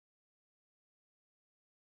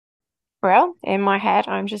Well, in my head,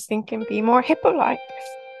 I'm just thinking be more hippo-like.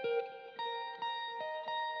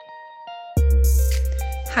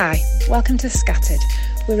 Hi, welcome to Scattered.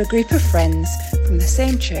 We're a group of friends from the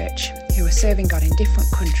same church who are serving God in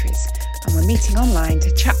different countries, and we're meeting online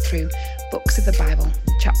to chat through books of the Bible,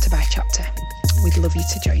 chapter by chapter. We'd love you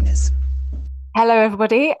to join us. Hello,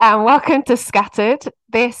 everybody, and welcome to Scattered.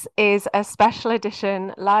 This is a special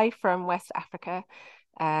edition live from West Africa.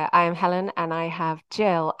 I am Helen, and I have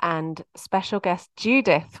Jill and special guest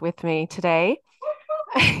Judith with me today.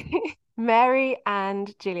 Mary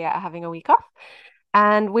and Julia are having a week off,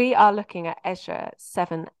 and we are looking at Ezra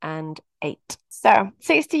 7 and 8. So,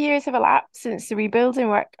 60 years have elapsed since the rebuilding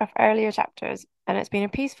work of earlier chapters, and it's been a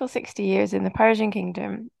peaceful 60 years in the Persian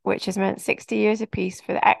kingdom, which has meant 60 years of peace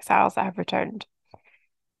for the exiles that have returned.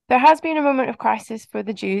 There has been a moment of crisis for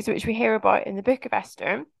the Jews, which we hear about in the book of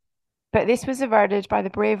Esther, but this was averted by the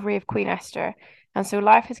bravery of Queen Esther, and so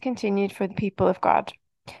life has continued for the people of God.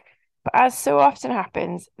 But as so often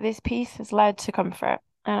happens, this peace has led to comfort,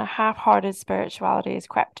 and a half-hearted spirituality has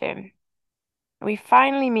crept in. We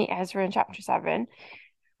finally meet Ezra in chapter 7,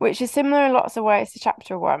 which is similar in lots of ways to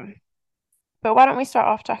chapter 1. But why don't we start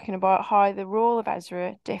off talking about how the role of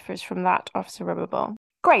Ezra differs from that of Zerubbabel?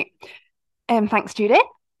 Great. Thanks, Judith.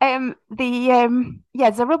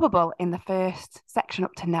 Zerubbabel in the first section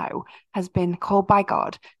up to now has been called by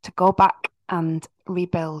God to go back and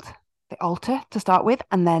rebuild the altar to start with,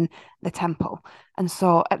 and then the temple. And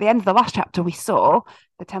so at the end of the last chapter, we saw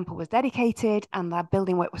the temple was dedicated and the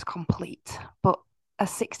building work was complete. But as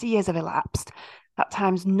 60 years have elapsed, that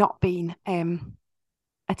time's not been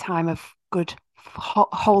a time of good,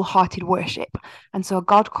 wholehearted worship. And so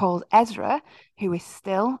God calls Ezra, who is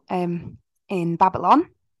still in Babylon,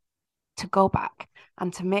 to go back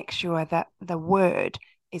and to make sure that the word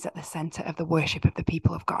is at the center of the worship of the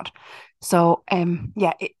people of God. So,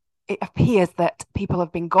 it appears that people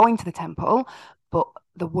have been going to the temple, but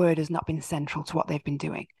the word has not been central to what they've been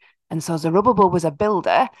doing. And so Zerubbabel was a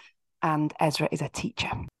builder and Ezra is a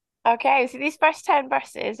teacher. Okay, so these first 10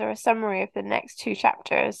 verses are a summary of the next two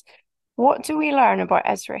chapters. What do we learn about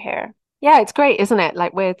Ezra here? Yeah, it's great, isn't it?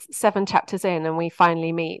 Like we're 7 chapters in and we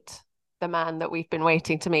finally meet the man that we've been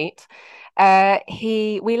waiting to meet.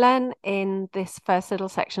 We learn in this first little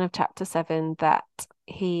section of chapter 7 that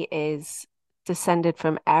he is descended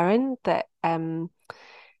from Aaron, that the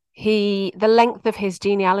length of his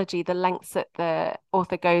genealogy, the lengths that the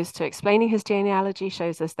author goes to explaining his genealogy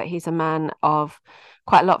shows us that he's a man of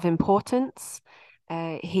quite a lot of importance.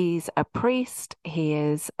 He's a priest, he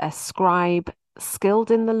is a scribe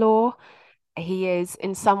skilled in the law. He is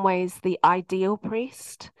in some ways the ideal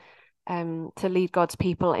priest to lead God's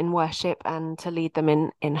people in worship and to lead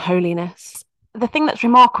them in holiness. The thing that's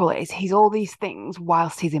remarkable is he's all these things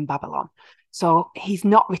whilst he's in Babylon. So he's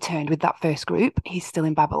not returned with that first group. He's still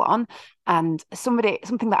in Babylon. And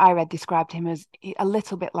something that I read described him as a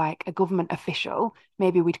little bit like a government official.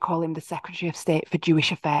 Maybe we'd call him the Secretary of State for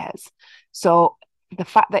Jewish Affairs. So the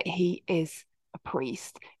fact that he is a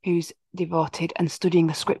priest who's devoted and studying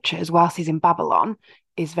the scriptures whilst he's in Babylon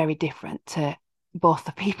is very different to both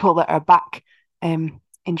the people that are back in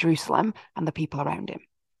Jerusalem and the people around him.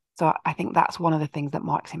 So I think that's one of the things that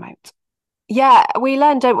marks him out. Yeah, we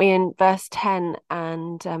learn, don't we, in verse 10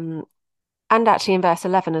 and actually in verse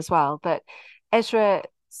 11 as well, that Ezra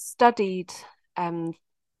studied the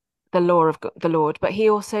law of the Lord, but he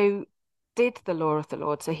also did the law of the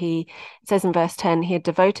Lord. So it says in verse 10, he had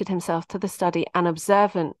devoted himself to the study and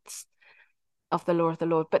observance of the law of the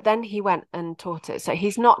Lord, but then he went and taught it. So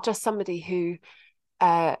he's not just somebody who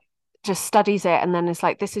just studies it and then is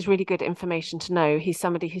like, this is really good information to know. He's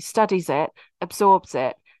somebody who studies it, absorbs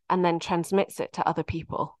it, and then transmits it to other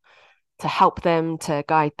people to help them, to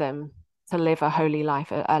guide them, to live a holy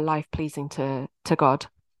life, a life pleasing to God.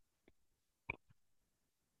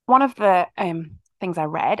 One of the things I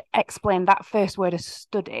read explained that first word of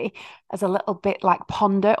study as a little bit like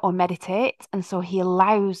ponder or meditate. And so he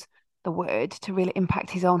allows the word to really impact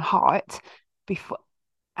his own heart before,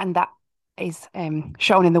 and that is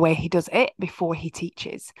shown in the way he does it before he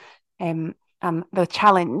teaches. And the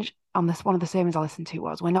challenge on this, one of the sermons I listened to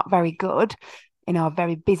was, we're not very good in our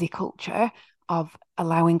very busy culture of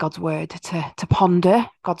allowing God's word to ponder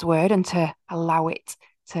God's word and to allow it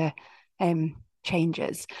to change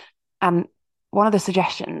us. And one of the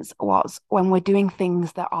suggestions was, when we're doing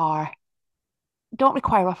things that don't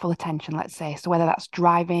require our full attention, let's say, so whether that's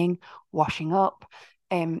driving, washing up,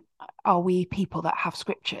 are we people that have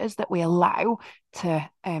scriptures that we allow to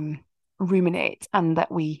ruminate and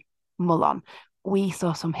that we mull on? we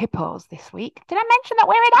saw some hippos this week. Did I mention that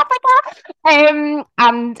we're in Africa?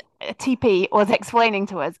 And TP was explaining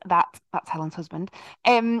to us that that's Helen's husband.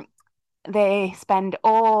 They spend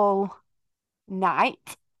all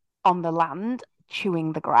night on the land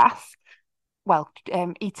chewing the grass,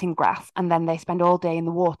 eating grass, and then they spend all day in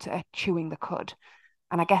the water chewing the cud.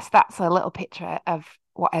 And I guess that's a little picture of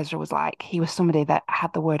what Ezra was like. He was somebody that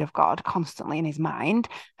had the word of God constantly in his mind,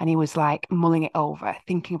 and he was like mulling it over,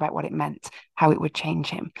 thinking about what it meant, how it would change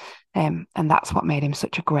him. And that's what made him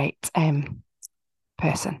such a great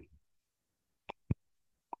person.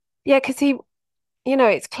 Yeah, because he,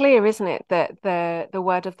 it's clear, isn't it, that the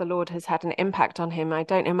word of the Lord has had an impact on him. I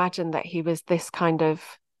don't imagine that he was this kind of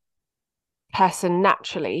person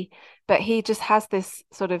naturally, but he just has this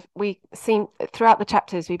sort of, we seem throughout the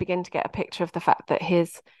chapters we begin to get a picture of the fact that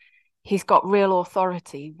he's got real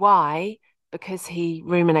authority. Why? Because he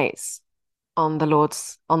ruminates on the law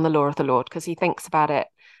of the Lord, because he thinks about it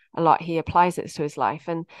a lot. He applies it to his life.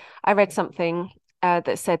 And I read something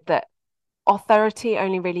that said that authority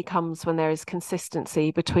only really comes when there is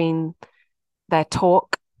consistency between their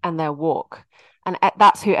talk and their walk. And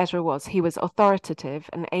that's who Ezra was. He was authoritative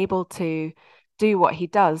and able to do what he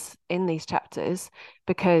does in these chapters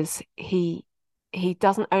because he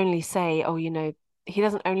doesn't only say, he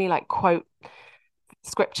doesn't only like quote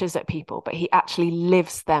scriptures at people, but he actually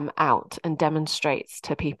lives them out and demonstrates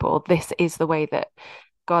to people this is the way that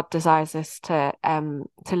God desires us to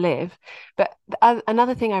live. But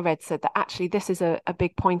another thing I read said that actually this is a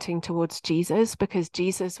big pointing towards Jesus, because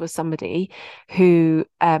Jesus was somebody who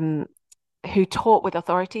taught with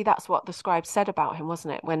authority. That's what the scribes said about him,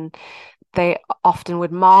 wasn't it? When they often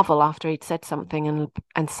would marvel after he'd said something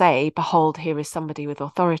and say, "Behold, here is somebody with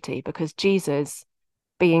authority," because Jesus,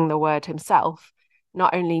 being the Word himself,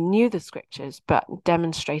 not only knew the scriptures, but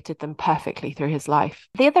demonstrated them perfectly through his life.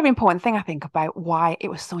 The other important thing I think about why it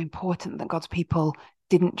was so important that God's people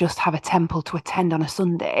didn't just have a temple to attend on a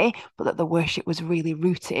Sunday, but that the worship was really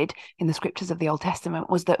rooted in the scriptures of the Old Testament,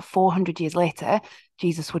 was that 400 years later,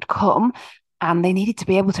 Jesus would come and they needed to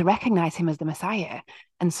be able to recognize him as the Messiah.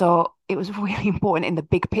 And so it was really important in the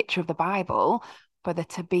big picture of the Bible for there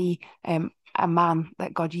to be a man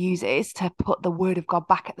that God uses to put the word of God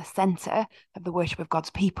back at the center of the worship of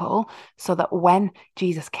God's people, so that when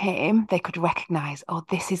Jesus came, they could recognize, oh,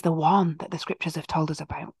 this is the one that the scriptures have told us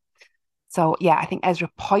about. So yeah, I think Ezra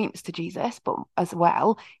points to Jesus, but as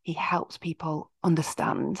well, he helps people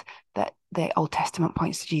understand that the Old Testament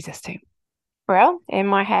points to Jesus too. Well, in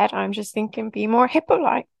my head, I'm just thinking, be more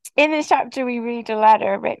hippo-like. In this chapter, we read a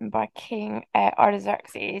letter written by King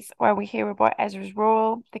Artaxerxes, where we hear about Ezra's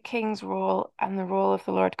role, the king's role, and the role of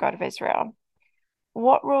the Lord God of Israel.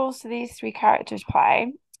 What roles do these three characters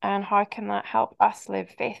play, and how can that help us live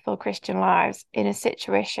faithful Christian lives in a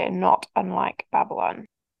situation not unlike Babylon?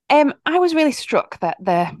 I was really struck that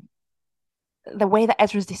the way that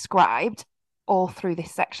Ezra's described all through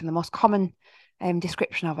this section, the most common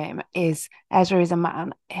description of him is Ezra is a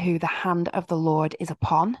man who the hand of the Lord is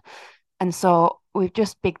upon. And so we've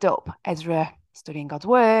just bigged up Ezra studying God's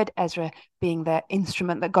word, Ezra being the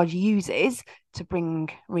instrument that God uses to bring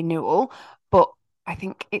renewal. But I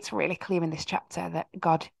think it's really clear in this chapter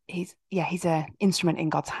that he's an instrument in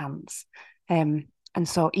God's hands. And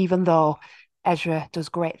so even though Ezra does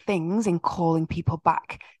great things in calling people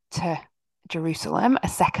back to Jerusalem, a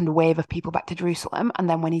second wave of people back to Jerusalem, and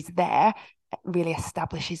then when he's there, really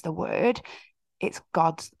establishes the word, it's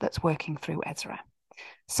God that's working through Ezra.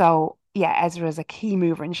 So yeah, Ezra is a key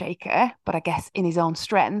mover and shaker, but I guess in his own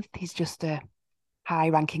strength, he's just a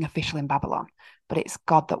high-ranking official in Babylon. But it's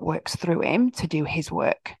God that works through him to do his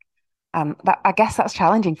work. And that, I guess that's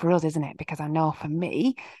challenging for us, isn't it? Because I know for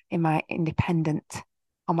me, on my independent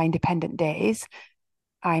days,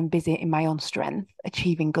 I'm busy in my own strength,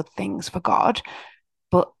 achieving good things for God.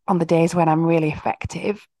 But on the days when I'm really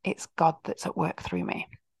effective, it's God that's at work through me.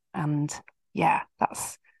 And yeah,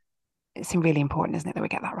 it's really important, isn't it, that we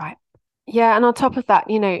get that right? Yeah, and on top of that,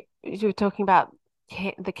 you were talking about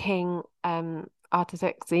the king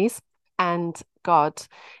Artaxerxes and God.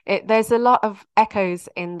 There's a lot of echoes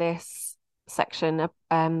in this section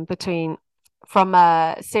from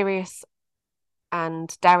Cyrus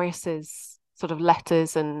and Darius's sort of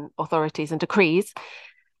letters and authorities and decrees.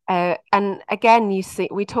 And again,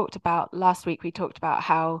 we talked about last week, we talked about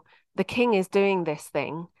how the king is doing this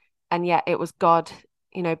thing, and yet it was God,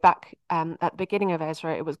 back at the beginning of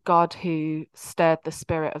Ezra, it was God who stirred the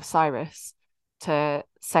spirit of Cyrus to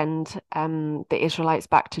send the Israelites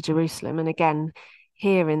back to Jerusalem. And again,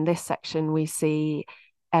 here in this section, we see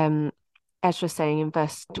Ezra saying in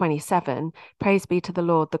verse 27, praise be to the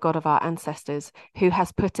Lord, the God of our ancestors, who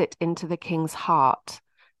has put it into the king's heart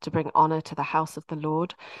to bring honor to the house of the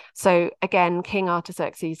Lord. So again, King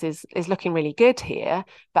Artaxerxes is looking really good here,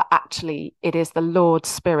 but actually it is the Lord's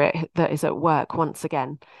spirit that is at work once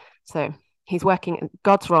again. So he's working,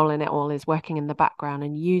 God's role in it all is working in the background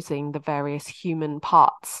and using the various human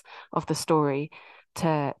parts of the story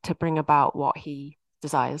to bring about what he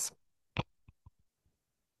desires.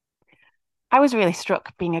 I was really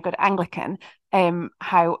struck, being a good Anglican,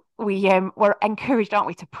 how we were encouraged, aren't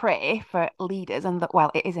we, to pray for leaders, and that,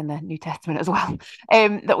 well, it is in the New Testament as well,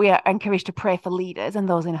 that we are encouraged to pray for leaders and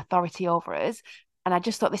those in authority over us. And I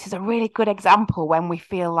just thought this is a really good example when we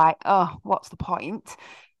feel like, oh, what's the point?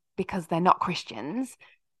 Because they're not Christians.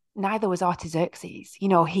 Neither was Artaxerxes. You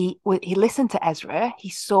know, he listened to Ezra.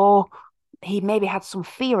 He maybe had some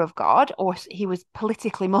fear of God, or he was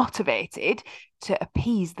politically motivated to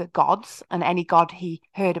appease the gods and any god he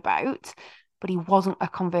heard about, but he wasn't a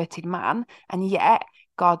converted man. And yet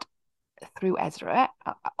God, through Ezra,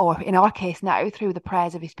 or in our case now, through the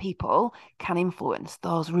prayers of his people, can influence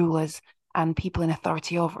those rulers and people in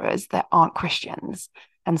authority over us that aren't Christians.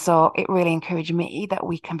 And so it really encouraged me that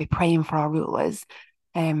we can be praying for our rulers,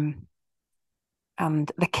 and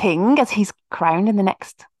the king as he's crowned in the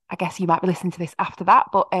next, I guess you might be listening to this after that,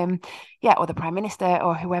 but yeah, or the prime minister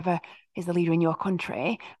or whoever is the leader in your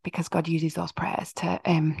country, because God uses those prayers to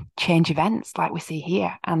change events like we see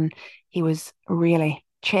here. And he was really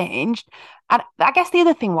changed. And I guess the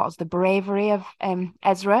other thing was the bravery of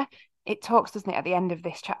Ezra. It talks, doesn't it, at the end of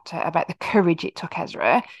this chapter about the courage it took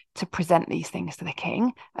Ezra to present these things to the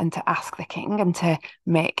king and to ask the king and to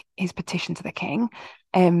make his petition to the king.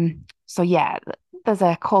 So yeah, there's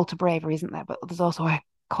a call to bravery, isn't there? But there's also a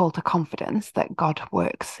call to confidence that God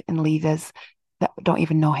works in leaders that don't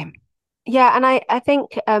even know him. Yeah, and I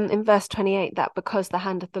think in verse 28 that because the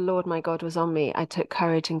hand of the Lord my God was on me, I took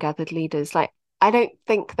courage and gathered leaders. Like, I don't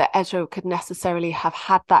think that Ezra could necessarily have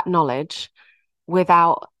had that knowledge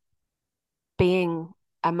without being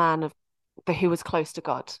a man of who was close to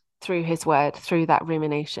God through his word, through that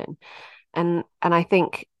rumination. And I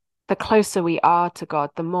think the closer we are to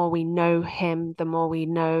God, the more we know him, the more we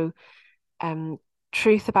know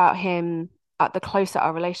truth about him, the closer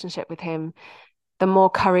our relationship with him, the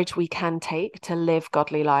more courage we can take to live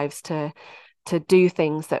godly lives, to do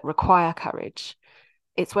things that require courage.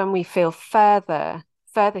 It's when we feel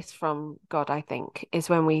furthest from God, I think, is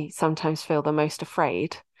when we sometimes feel the most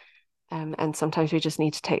afraid. And sometimes we just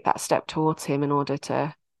need to take that step towards him in order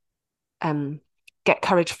to get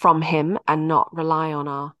courage from him and not rely on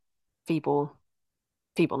our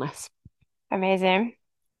feebleness. Amazing.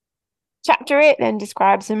 Chapter 8 then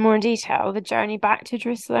describes in more detail the journey back to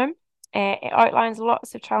Jerusalem. It outlines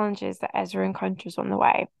lots of challenges that Ezra encounters on the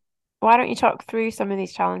way. Why don't you talk through some of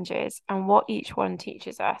these challenges and what each one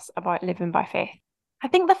teaches us about living by faith? I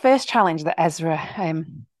think the first challenge that Ezra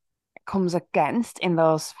comes against in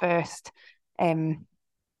those first 14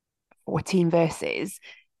 verses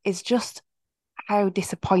is just how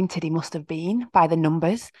disappointed he must have been by the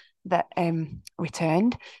numbers that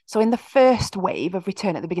returned. So in the first wave of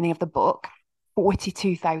return at the beginning of the book,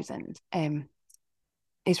 42,000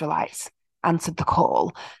 Israelites answered the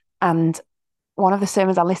call. And one of the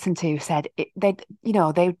sermons I listened to said they'd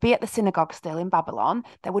be at the synagogue still in Babylon.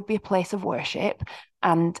 There would be a place of worship,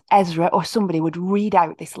 and Ezra or somebody would read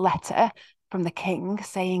out this letter from the king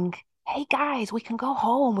saying, "Hey guys, we can go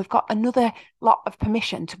home. We've got another lot of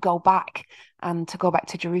permission to go back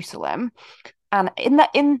to Jerusalem." And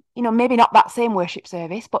in maybe not that same worship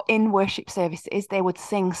service, but in worship services, they would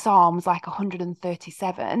sing Psalms like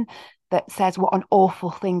 137 that says what an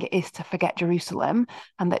awful thing it is to forget Jerusalem,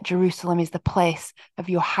 and that Jerusalem is the place of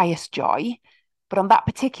your highest joy. But on that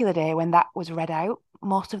particular day, when that was read out,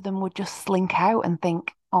 most of them would just slink out and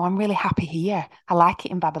think, "Oh, I'm really happy here. I like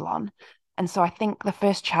it in Babylon." And so I think the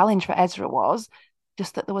first challenge for Ezra was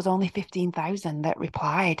just that there was only 15,000 that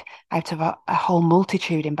replied out of a whole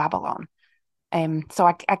multitude in Babylon. So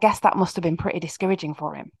I guess that must have been pretty discouraging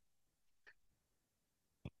for him.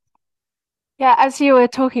 Yeah, as you were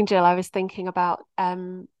talking, Jill, I was thinking about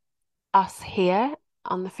us here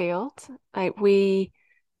on the field. Like, we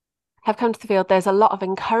have come to the field. There's a lot of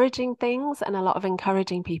encouraging things and a lot of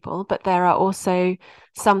encouraging people, but there are also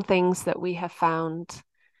some things that we have found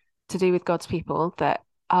to do with God's people that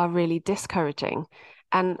are really discouraging.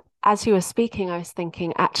 And as you were speaking, I was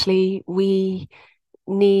thinking, actually, we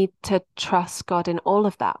need to trust God in all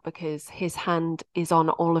of that because his hand is on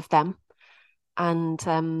all of them.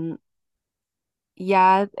 And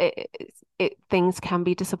yeah, things can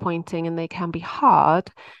be disappointing and they can be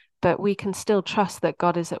hard, but we can still trust that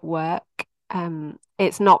God is at work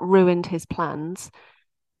it's not ruined his plans.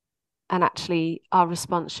 And actually, our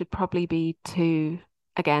response should probably be to,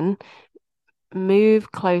 again,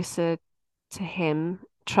 move closer to him,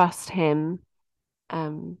 trust him,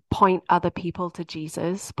 point other people to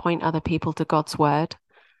Jesus, point other people to God's word.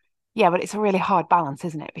 Yeah, but it's a really hard balance,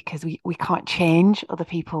 isn't it? Because we can't change other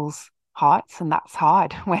people's hearts, and that's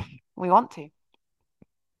hard when we want to. And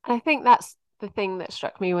I think that's the thing that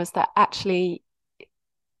struck me, was that actually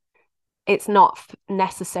it's not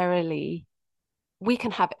necessarily, we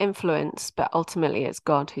can have influence, but ultimately it's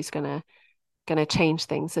God who's gonna change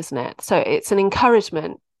things, isn't it? So it's an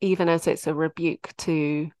encouragement, even as it's a rebuke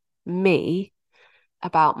to me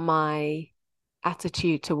about my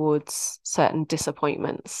attitude towards certain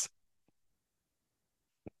disappointments.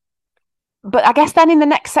 But I guess then in the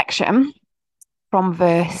next section, from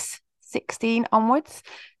verse 16 onwards,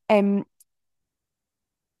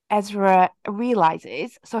 Ezra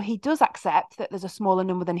realizes, so he does accept that there's a smaller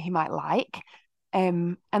number than he might like.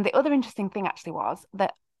 And the other interesting thing actually was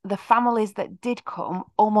that the families that did come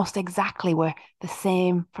almost exactly were the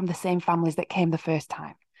same, from the same families that came the first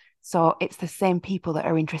time. So it's the same people that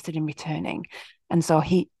are interested in returning. And so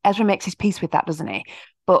Ezra makes his peace with that, doesn't he?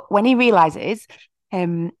 But when he realizes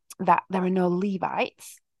that there are no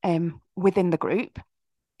Levites within the group,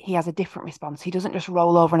 he has a different response. He doesn't just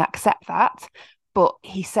roll over and accept that, but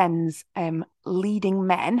he sends leading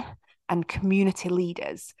men and community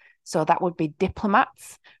leaders. So that would be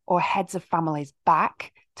diplomats or heads of families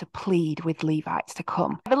back to plead with Levites to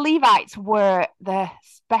come. The Levites were the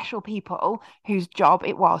special people whose job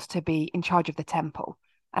it was to be in charge of the temple.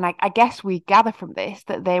 And I guess we gather from this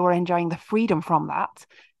that they were enjoying the freedom from that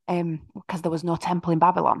because there was no temple in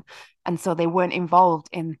Babylon. And so they weren't involved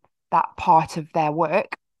in that part of their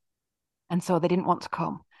work. And so they didn't want to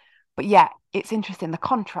come. But yeah, it's interesting, the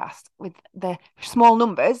contrast with the small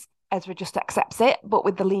numbers. Ezra just accepts it, but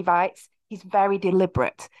with the Levites, he's very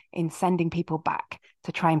deliberate in sending people back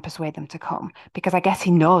to try and persuade them to come, because I guess he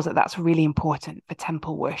knows that that's really important for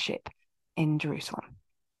temple worship in Jerusalem.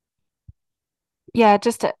 Yeah,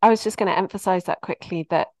 I was just going to emphasize that quickly,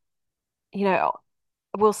 that, you know,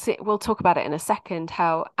 we'll talk about it in a second,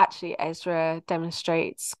 how actually Ezra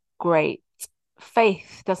demonstrates great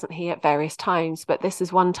faith, doesn't he, at various times? But this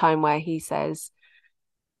is one time where he says,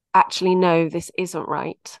 actually, no, this isn't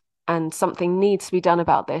right. And something needs to be done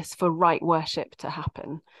about this for right worship to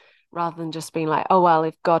happen, rather than just being like, oh, well,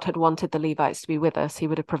 if God had wanted the Levites to be with us, he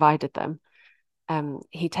would have provided them.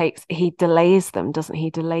 He delays them, doesn't he? He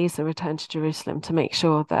delays the return to Jerusalem to make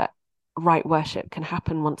sure that right worship can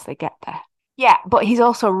happen once they get there. Yeah, but he's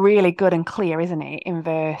also really good and clear, isn't he, in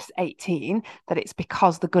verse 18, that it's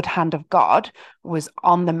because the good hand of God was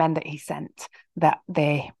on the men that he sent that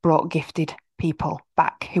they brought gifted people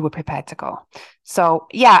back who were prepared to go. So,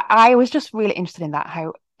 yeah, I was just really interested in that,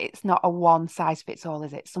 how it's not a one size fits all,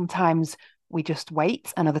 is it? Sometimes we just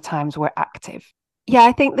wait and other times we're active. Yeah,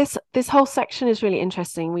 I think this whole section is really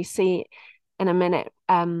interesting. We see in a minute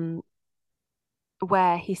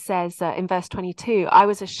where he says in verse 22, I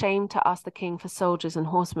was ashamed to ask the king for soldiers and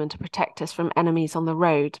horsemen to protect us from enemies on the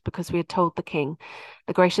road, because we had told the king,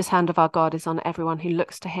 the gracious hand of our God is on everyone who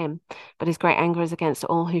looks to him, but his great anger is against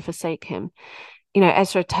all who forsake him. You know,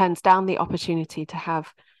 Ezra turns down the opportunity to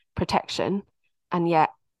have protection, and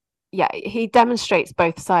yet, yeah, he demonstrates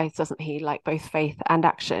both sides, doesn't he? Like both faith and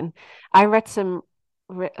action. I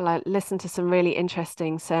listened to some really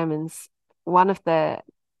interesting sermons. One of the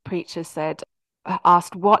preachers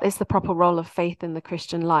asked, what is the proper role of faith in the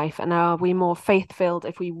Christian life? And are we more faith-filled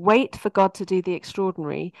if we wait for God to do the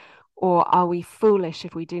extraordinary, or are we foolish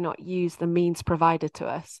if we do not use the means provided to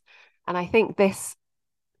us? And I think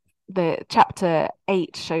the chapter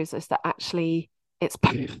 8 shows us that actually it's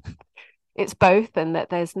both. It's both, and that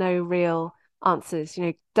there's no real answers. You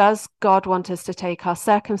know, does God want us to take our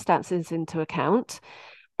circumstances into account,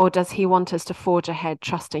 or does he want us to forge ahead,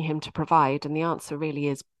 trusting him to provide? And the answer really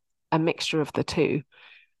is a mixture of the two.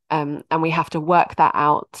 And we have to work that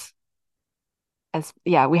out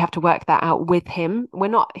we have to work that out with him.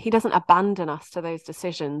 He doesn't abandon us to those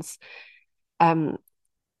decisions.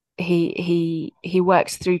 He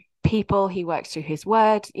works through people, he works through his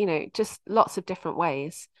word, you know, just lots of different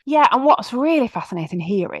ways. Yeah, and what's really fascinating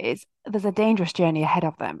here is there's a dangerous journey ahead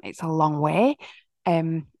of them. It's a long way.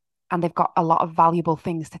 And they've got a lot of valuable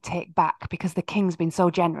things to take back, because the king's been so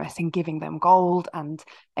generous in giving them gold and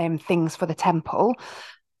things for the temple.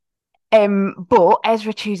 But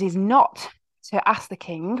Ezra chooses not to ask the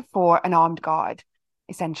king for an armed guard,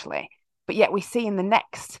 essentially. But yet we see in the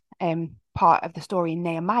next part of the story in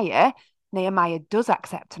Nehemiah does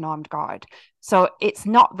accept an armed guard. So it's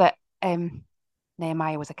not that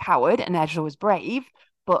Nehemiah was a coward and Ezra was brave,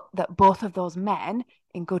 but that both of those men,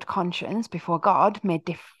 in good conscience before God, made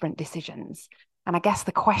different decisions. And I guess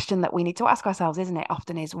the question that we need to ask ourselves, isn't it,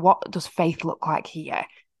 often is, what does faith look like here?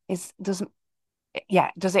 Is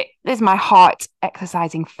my heart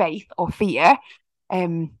exercising faith or fear,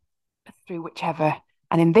 through whichever?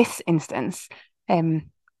 And in this instance,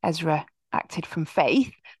 Ezra acted from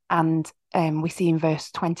faith, and we see in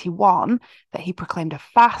verse 21 that he proclaimed a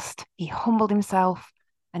fast, he humbled himself,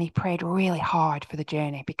 and he prayed really hard for the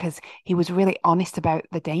journey because he was really honest about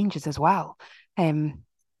the dangers as well.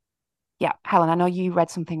 Yeah, Helen, I know you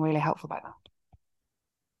read something really helpful about that.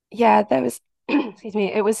 Yeah, there was, excuse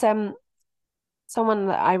me, it was someone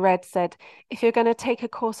that I read said, if you're going to take a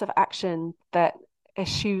course of action that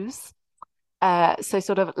eschews, so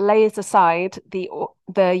sort of lays aside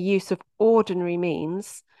the use of ordinary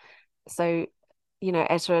means. So,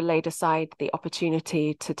 Ezra laid aside the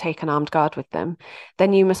opportunity to take an armed guard with them.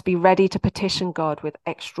 Then you must be ready to petition God with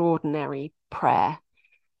extraordinary prayer.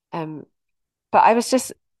 But I was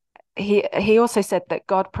just he also said that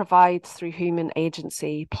God provides through human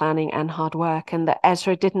agency, planning, and hard work, and that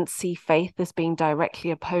Ezra didn't see faith as being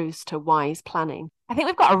directly opposed to wise planning. I think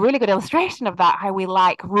we've got a really good illustration of that, how we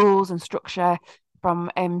like rules and structure from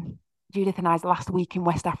Judith and I's last week in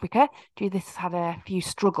West Africa. Judith has had a few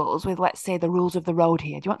struggles with, let's say, the rules of the road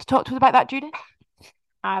here. Do you want to talk to us about that, Judith?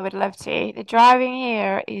 I would love to. The driving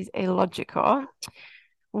here is illogical.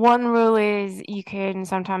 One rule is you can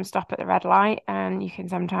sometimes stop at the red light and you can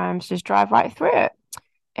sometimes just drive right through it.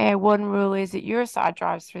 One rule is that your side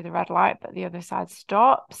drives through the red light, but the other side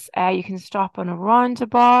stops. You can stop on a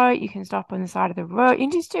roundabout, you can stop on the side of the road, you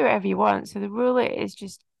can just do whatever you want. So the rule is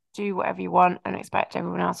just do whatever you want and expect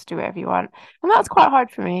everyone else to do whatever you want. And that's quite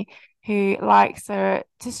hard for me, who likes to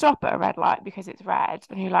stop at a red light because it's red,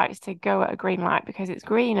 and who likes to go at a green light because it's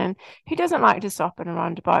green, and who doesn't like to stop in a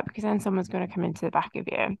roundabout because then someone's going to come into the back of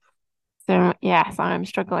you. So yes, I'm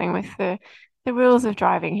struggling with the rules of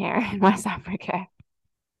driving here in West Africa.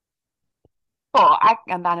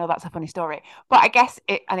 And I know that's a funny story, but I guess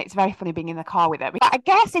it's very funny being in the car with her. But I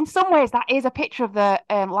guess in some ways that is a picture of the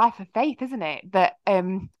life of faith, isn't it? That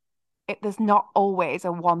there's not always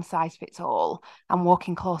a one size fits all, and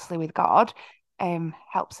walking closely with God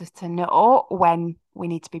helps us to know when we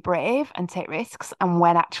need to be brave and take risks, and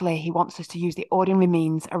when actually He wants us to use the ordinary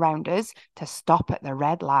means around us to stop at the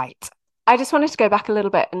red light. I just wanted to go back a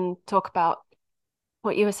little bit and talk about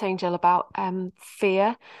what you were saying, Jill, about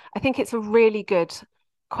fear. I think it's a really good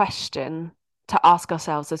question to ask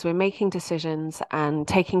ourselves as we're making decisions and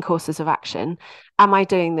taking courses of action. Am I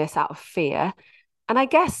doing this out of fear? And I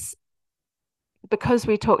guess because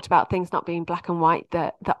we talked about things not being black and white,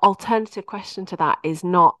 the alternative question to that is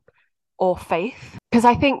not or faith. Because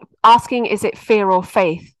I think asking, is it fear or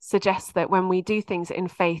faith, suggests that when we do things in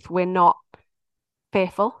faith, we're not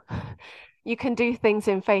fearful. You can do things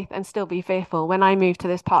in faith and still be fearful. When I moved to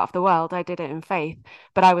this part of the world, I did it in faith,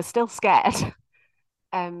 but I was still scared.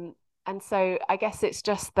 And so I guess it's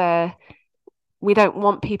just we don't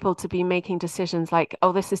want people to be making decisions like,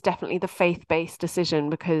 oh, this is definitely the faith-based decision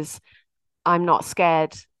because I'm not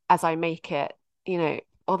scared as I make it,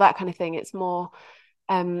 or that kind of thing. It's more,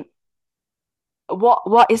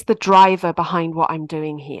 what is the driver behind what I'm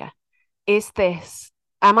doing here?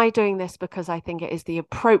 Am I doing this because I think it is the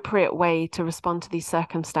appropriate way to respond to these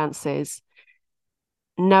circumstances,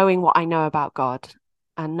 knowing what I know about God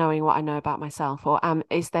and knowing what I know about myself? Or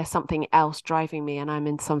is there something else driving me and I'm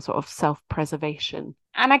in some sort of self-preservation?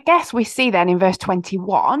 And I guess we see then in verse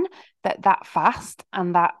 21 that fast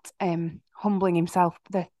and that humbling himself,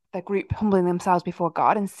 the group humbling themselves before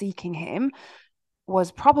God and seeking Him,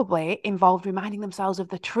 was probably involved reminding themselves of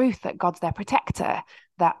the truth that God's their protector,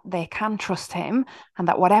 that they can trust Him, and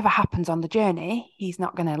that whatever happens on the journey, He's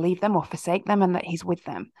not going to leave them or forsake them, and that He's with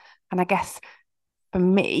them. And I guess for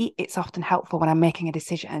me, it's often helpful when I'm making a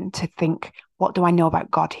decision to think, what do I know about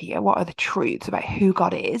God here? What are the truths about who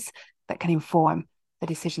God is that can inform the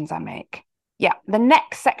decisions I make? Yeah, the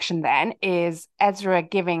next section then is Ezra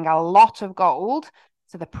giving a lot of gold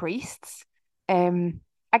to the priests.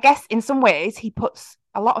 I guess in some ways he puts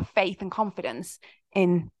a lot of faith and confidence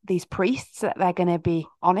in these priests that they're going to be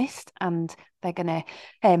honest and they're going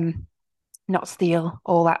to not steal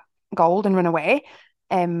all that gold and run away.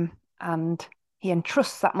 And he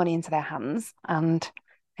entrusts that money into their hands. And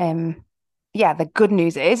the good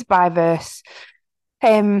news is by the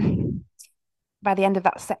end of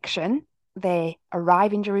that section, they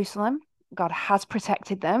arrive in Jerusalem. God has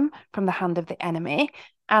protected them from the hand of the enemy.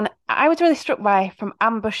 And I was really struck by from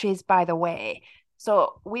ambushes by the way.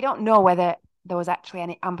 So we don't know whether there was actually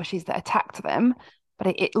any ambushes that attacked them,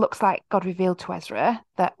 but it looks like God revealed to Ezra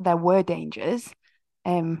that there were dangers.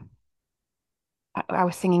 I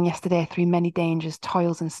was singing yesterday, through many dangers,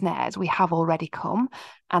 toils, and snares, we have already come.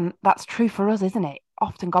 And that's true for us, isn't it?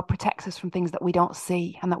 Often God protects us from things that we don't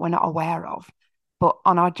see and that we're not aware of. But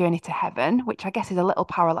on our journey to heaven, which I guess is a little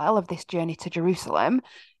parallel of this journey to Jerusalem,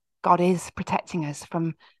 God is protecting us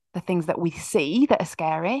from the things that we see that are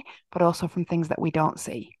scary, but also from things that we don't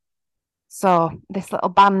see. So this little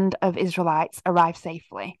band of Israelites arrive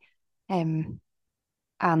safely.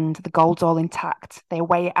 And the gold's all intact. They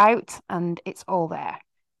weigh it out and it's all there.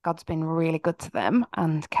 God's been really good to them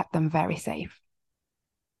and kept them very safe.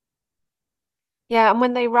 Yeah, and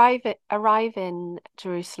when they arrive in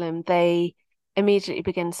Jerusalem, they immediately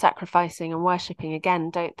begin sacrificing and worshipping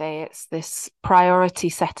again, don't they? It's this priority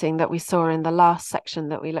setting that we saw in the last section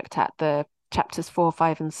that we looked at, the chapters 4,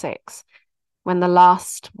 5, and 6. When the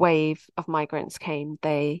last wave of migrants came,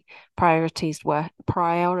 they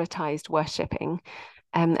prioritized worshipping.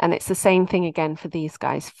 And it's the same thing again for these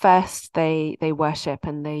guys. First, they worship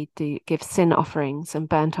and they do give sin offerings and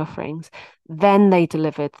burnt offerings. Then they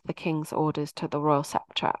delivered the king's orders to the royal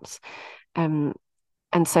satraps. And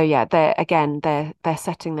so yeah, they're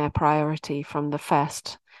setting their priority from the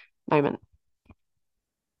first moment.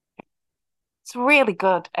 It's a really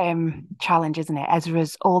good challenge, isn't it?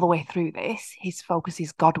 Ezra's all the way through this. His focus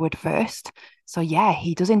is Godward first. So yeah,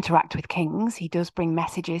 he does interact with kings. He does bring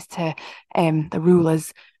messages to the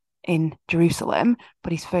rulers in Jerusalem,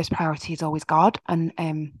 but his first priority is always God. And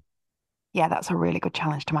yeah, that's a really good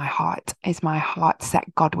challenge to my heart. Is my heart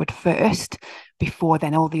set Godward first before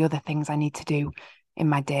then all the other things I need to do in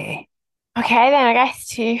my day? Okay, then I guess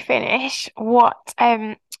to finish, what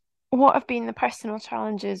have been the personal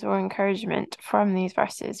challenges or encouragement from these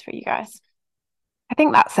verses for you guys? I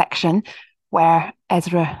think that section where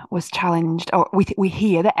Ezra was challenged, or we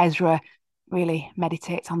hear that Ezra really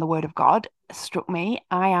meditates on the word of God, struck me.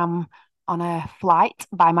 I am on a flight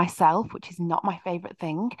by myself, which is not my favorite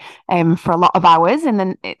thing, for a lot of hours, and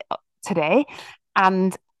then today,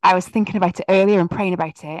 and I was thinking about it earlier and praying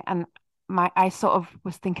about it, and I sort of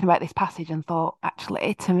was thinking about this passage and thought,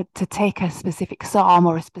 actually, to take a specific psalm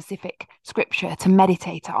or a specific scripture to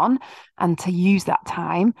meditate on and to use that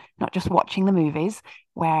time, not just watching the movies.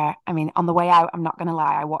 Where, I mean, on the way out, I'm not going to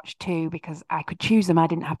lie, I watched two because I could choose them. I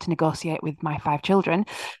didn't have to negotiate with my 5 children.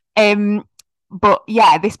 But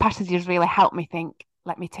yeah, this passage has really helped me think,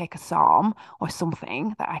 let me take a psalm or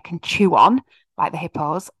something that I can chew on, like the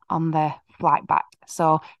hippos, on the flight back.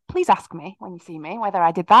 So please ask me when you see me whether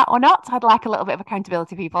I did that or not. I'd like a little bit of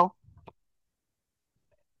accountability, people.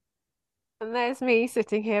 And there's me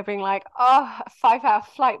sitting here being like, oh, a 5-hour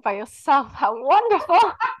flight by yourself. How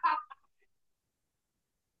wonderful.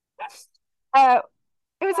 It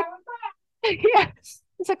was yeah,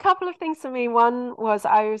 it's a couple of things for me. One was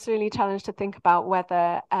I was really challenged to think about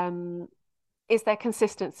whether is there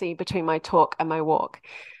consistency between my talk and my walk.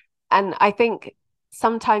 And I think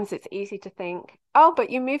sometimes it's easy to think, oh,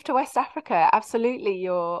 but you moved to West Africa. Absolutely,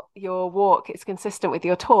 your walk is consistent with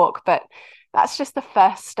your talk, but that's just the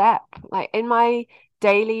first step. Like in my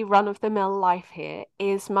daily run-of-the-mill life here,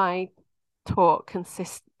 is my walk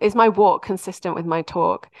consistent with my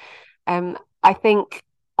talk? I think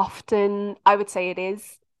often I would say it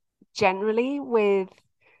is, generally with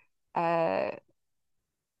uh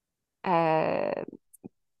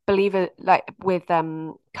believer, like with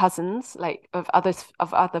cousins, like of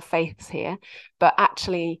other faiths here, but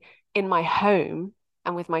actually in my home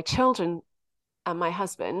and with my children and my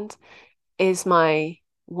husband, is my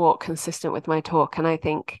walk consistent with my talk? And I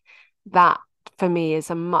think that for me is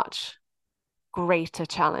a much greater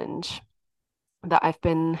challenge that I've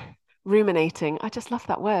been ruminating. I just love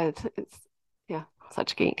that word. It's, yeah,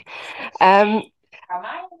 such a geek. That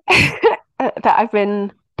I've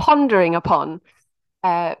been pondering upon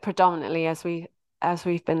predominantly as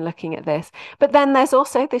we've been looking at this. But then there's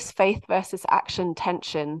also this faith versus action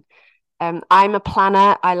tension. I'm a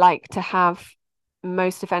planner. I like to have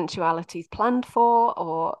most eventualities planned for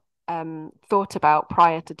or thought about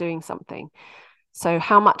prior to doing something. So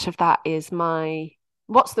how much of that is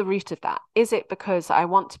what's the root of that? Is it because I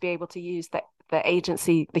want to be able to use the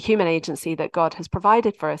agency, the human agency that God has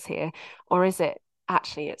provided for us here? Or is it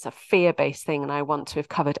actually it's a fear-based thing and I want to have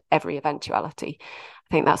covered every eventuality?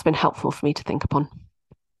 I think that's been helpful for me to think upon.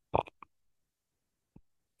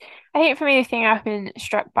 I think for me, the thing I've been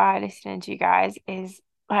struck by listening to you guys is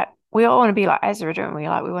like we all want to be like Ezra, don't we?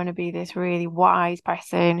 Like we want to be this really wise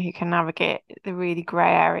person who can navigate the really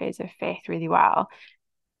grey areas of faith really well.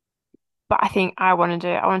 But I think I want to do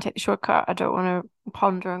it. I want to take the shortcut. I don't want to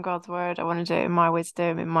ponder on God's word. I want to do it in my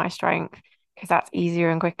wisdom, in my strength. because that's easier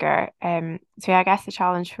and quicker. So yeah, I guess the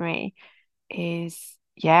challenge for me is,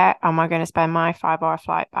 yeah, am I going to spend my 5 hour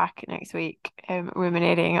flight back next week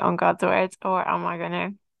ruminating on God's words, or am I going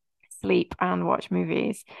to sleep and watch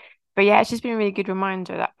movies? But yeah, it's just been a really good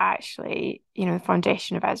reminder that actually, the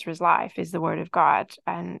foundation of Ezra's life is the word of God,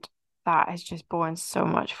 and that has just borne so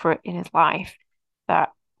much fruit in his life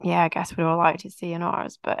that, yeah, I guess we'd all like to see in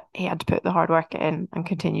ours, but he had to put the hard work in and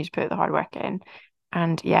continue to put the hard work in.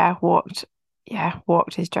 And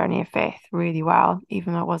walked his journey of faith really well,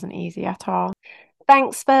 even though it wasn't easy at all.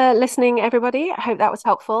 Thanks for listening, everybody. I hope that was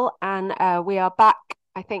helpful. And we are back,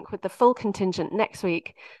 I think, with the full contingent next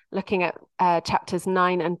week, looking at chapters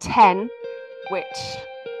 9 and 10, which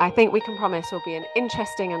I think we can promise will be an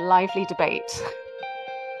interesting and lively debate.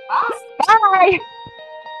 Bye.